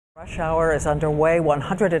Rush hour is underway.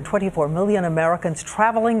 124 million Americans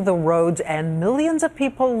traveling the roads and millions of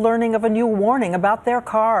people learning of a new warning about their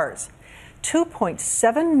cars.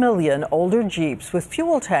 2.7 million older Jeeps with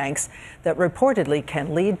fuel tanks that reportedly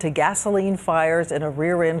can lead to gasoline fires in a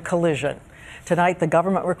rear-end collision. Tonight, the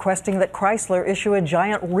government requesting that Chrysler issue a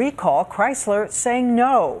giant recall. Chrysler saying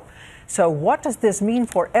no. So what does this mean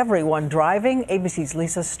for everyone driving? ABC's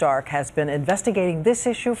Lisa Stark has been investigating this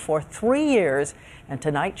issue for 3 years, and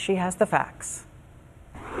tonight she has the facts.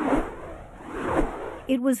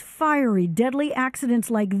 It was fiery, deadly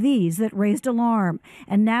accidents like these that raised alarm.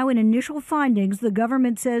 And now in initial findings, the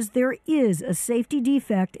government says there is a safety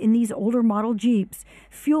defect in these older model Jeeps,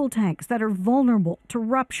 fuel tanks that are vulnerable to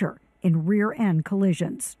rupture in rear-end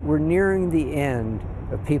collisions. We're nearing the end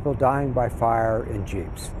of people dying by fire in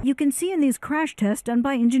Jeeps. You can see in these crash tests done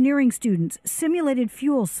by engineering students, simulated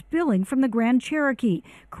fuel spilling from the Grand Cherokee.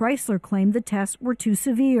 Chrysler claimed the tests were too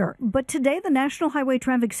severe. But today, the National Highway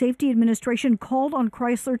Traffic Safety Administration called on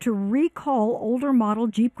Chrysler to recall older model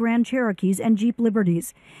Jeep Grand Cherokees and Jeep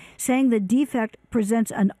Liberties, saying the defect presents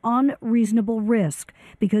an unreasonable risk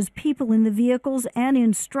because people in the vehicles and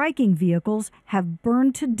in striking vehicles have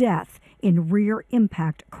burned to death in rear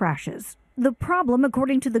impact crashes. The problem,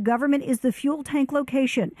 according to the government, is the fuel tank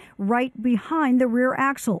location, right behind the rear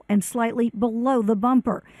axle and slightly below the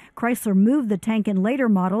bumper. Chrysler moved the tank in later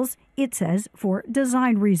models, it says, for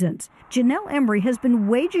design reasons. Janelle Embry has been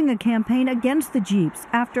waging a campaign against the Jeeps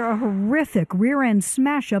after a horrific rear-end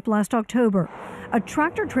smash-up last October. A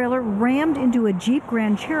tractor-trailer rammed into a Jeep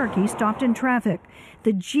Grand Cherokee stopped in traffic.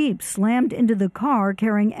 The Jeep slammed into the car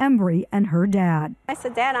carrying Embry and her dad. I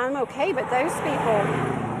said, "Dad, I'm okay, but those people..."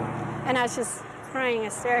 And I was just crying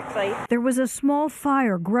hysterically. There was a small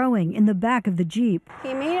fire growing in the back of the Jeep. He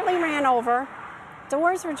immediately ran over.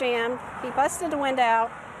 Doors were jammed. He busted the window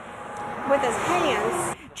out with his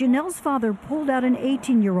hands. Janelle's father pulled out an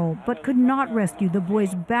 18-year-old but could not rescue the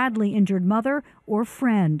boy's badly injured mother or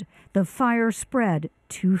friend. The fire spread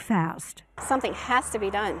too fast. Something has to be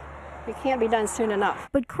done. It can't be done soon enough.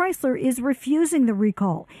 But Chrysler is refusing the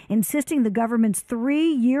recall, insisting the government's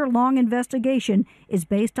 3-year-long investigation is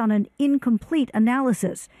based on an incomplete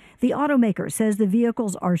analysis. The automaker says the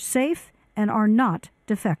vehicles are safe and are not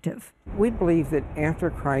defective. We believe that after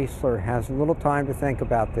Chrysler has a little time to think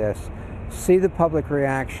about this, see the public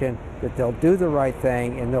reaction, that they'll do the right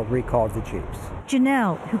thing and they'll recall the Jeeps.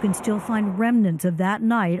 Janelle, who can still find remnants of that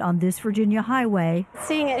night on this Virginia highway.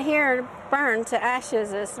 Seeing it here burned to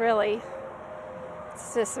ashes is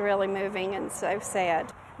it's just really moving and so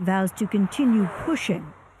sad. Vows to continue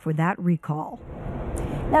pushing for that recall.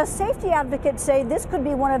 Now, safety advocates say this could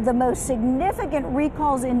be one of the most significant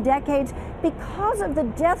recalls in decades because of the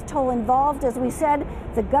death toll involved. As we said,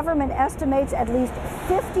 the government estimates at least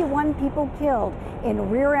 51 people killed in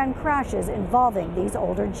rear-end crashes involving these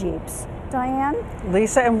older Jeeps. Diane?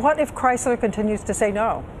 Lisa, and what if Chrysler continues to say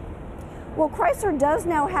no? Well, Chrysler does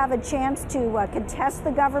now have a chance to contest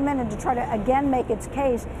the government and to try to again make its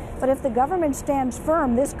case. But if the government stands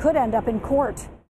firm, this could end up in court.